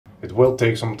It will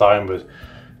take some time, but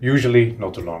usually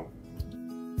not too long.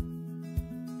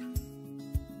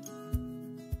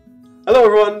 Hello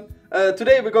everyone,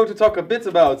 today we're going to talk a bit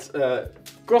about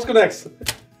cross connects.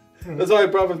 That's why I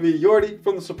brought with me Jordie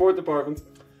from the support department.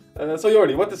 So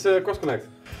Jordie, what is cross connect?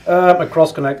 A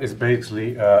cross connect is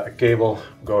basically a cable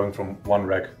going from one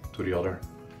rack to the other.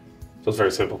 So it's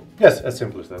very simple. Yes, as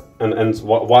simple as that. And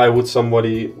why would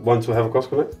somebody want to have a cross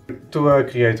connect? To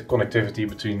create connectivity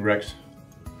between racks,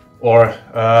 or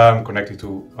connecting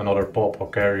to another POP or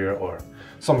carrier or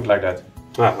something like that.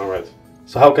 Ah, alright.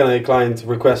 So how can a client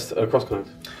request a cross connect?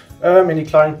 In the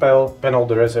client panel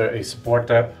there is a support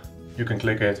tab. You can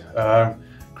click it,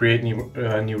 create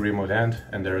new remote end,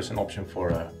 and there is an option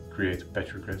for create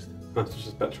patch request. Ah, it's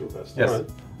just patch request. Yes. Alright.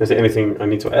 Is there anything I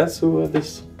need to add to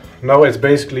this? No, it's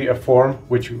basically a form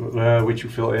which you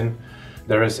fill in.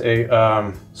 There is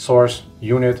a source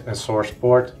unit and source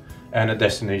port, and a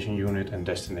destination unit and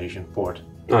destination port,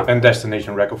 and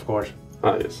destination rack, of course.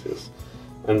 Ah, yes, yes.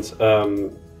 And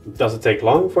does it take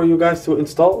long for you guys to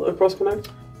install a cross connect?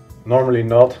 Normally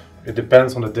not. It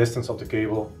depends on the distance of the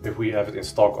cable, if we have it in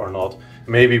stock or not.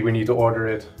 Maybe we need to order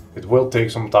it. It will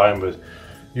take some time, but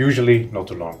usually not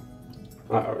too long.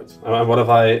 Ah, alright. And what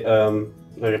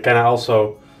if can I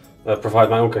also provide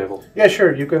my own cable? Yeah,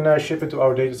 sure. You can ship it to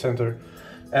our data center,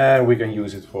 and we can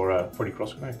use it for the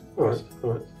cross connect. Alright,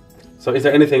 alright. So is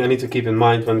there anything I need to keep in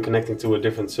mind when connecting to a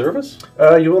different service?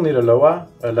 You will need a LOA,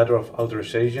 a Letter of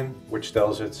Authorization, which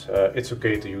tells it it's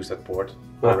okay to use that port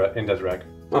or in that rack.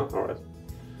 Oh, alright.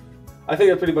 I think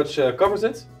that pretty much covers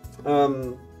it.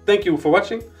 Thank you for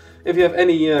watching. If you have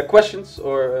any questions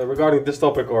or regarding this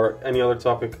topic or any other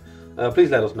topic, please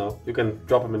let us know. You can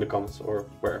drop them in the comments or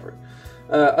wherever.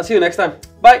 I'll see you next time.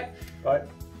 Bye! Bye!